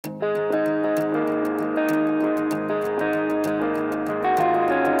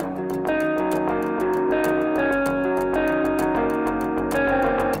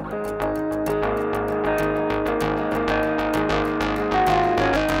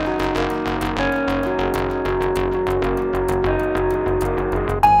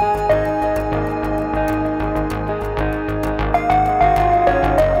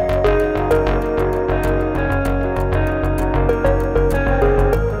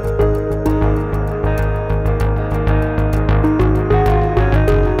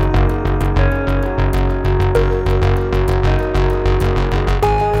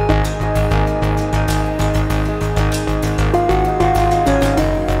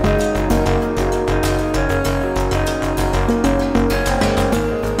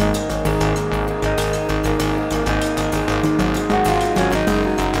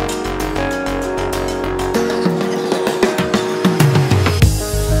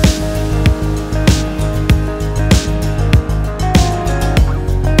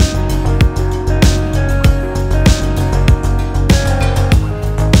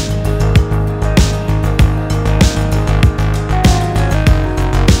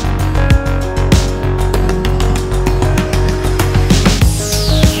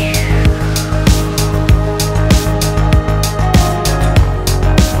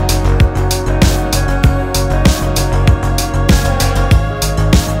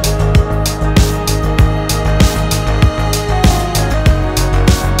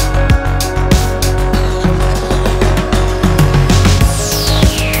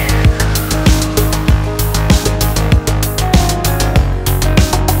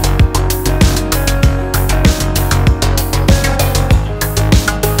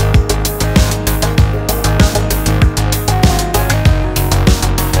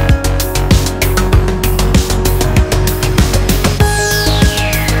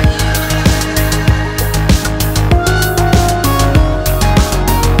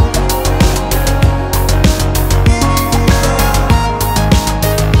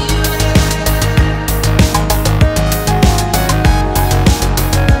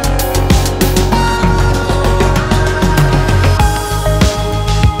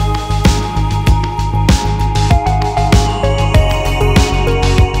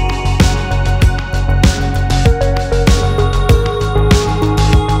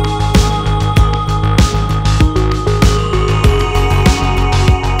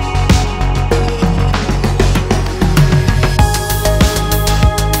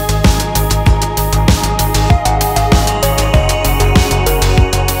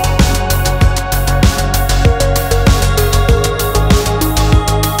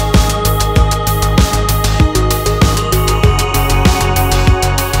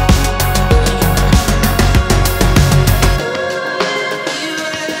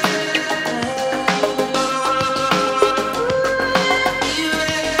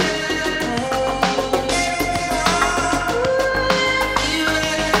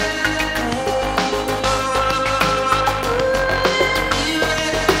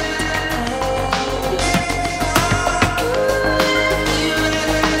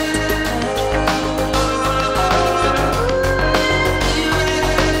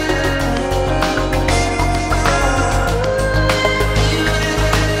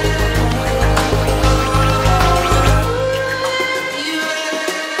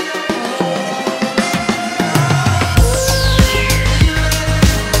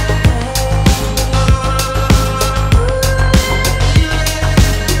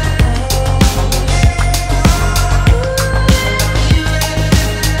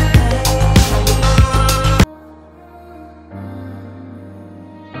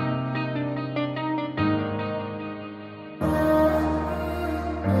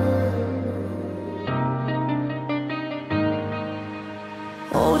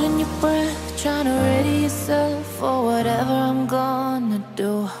holding your breath, trying to ready yourself for whatever I'm gonna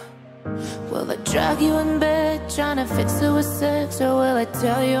do. Will I drag you in bed, trying to fix it with sex, or will I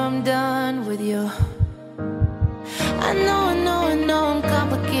tell you I'm done with you? I know I'm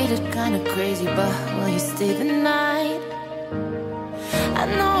complicated, kinda crazy, but will you stay the night? I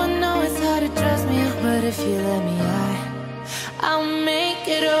know it's hard to trust me, but if you let me, I'll make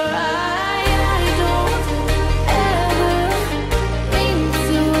it alright. I don't ever mean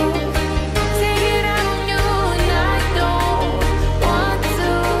to take it out on you, and I don't want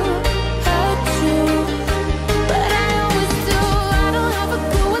to hurt you, but I always do. I don't have a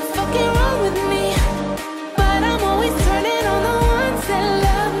clue what's fucking wrong with me, but I'm always turning on the ones that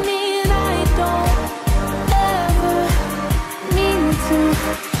love me, and I don't ever mean to.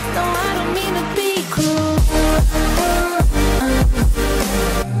 No, I don't mean to be cruel.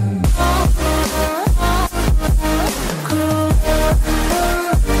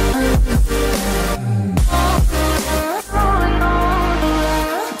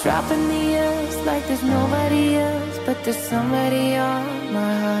 Dropping the L's like there's nobody else, but there's somebody on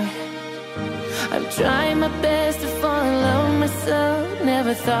my heart. I'm trying my best to fall in love with myself.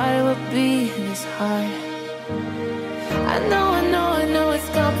 Never thought it would be this hard. I know it's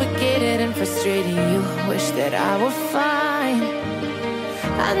complicated and frustrating. You wish that I were fine.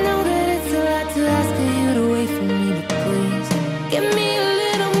 I know that it's a lot to ask of you to wait for me, but please give me a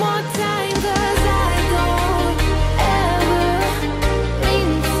little more time, 'cause I don't ever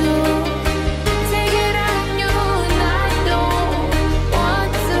mean to take it out on you, and I don't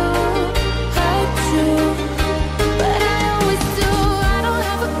want to hurt you, but I always do. I don't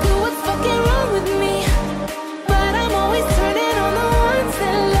have a clue what's fucking wrong with me, but I'm always turning on the ones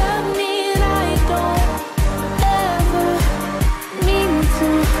that love me, and I don't ever mean to.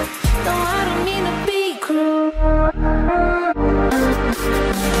 No, I don't mean to be cruel.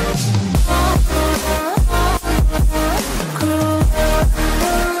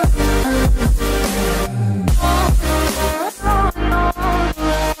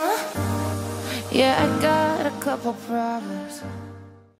 Yeah, I got a couple problems.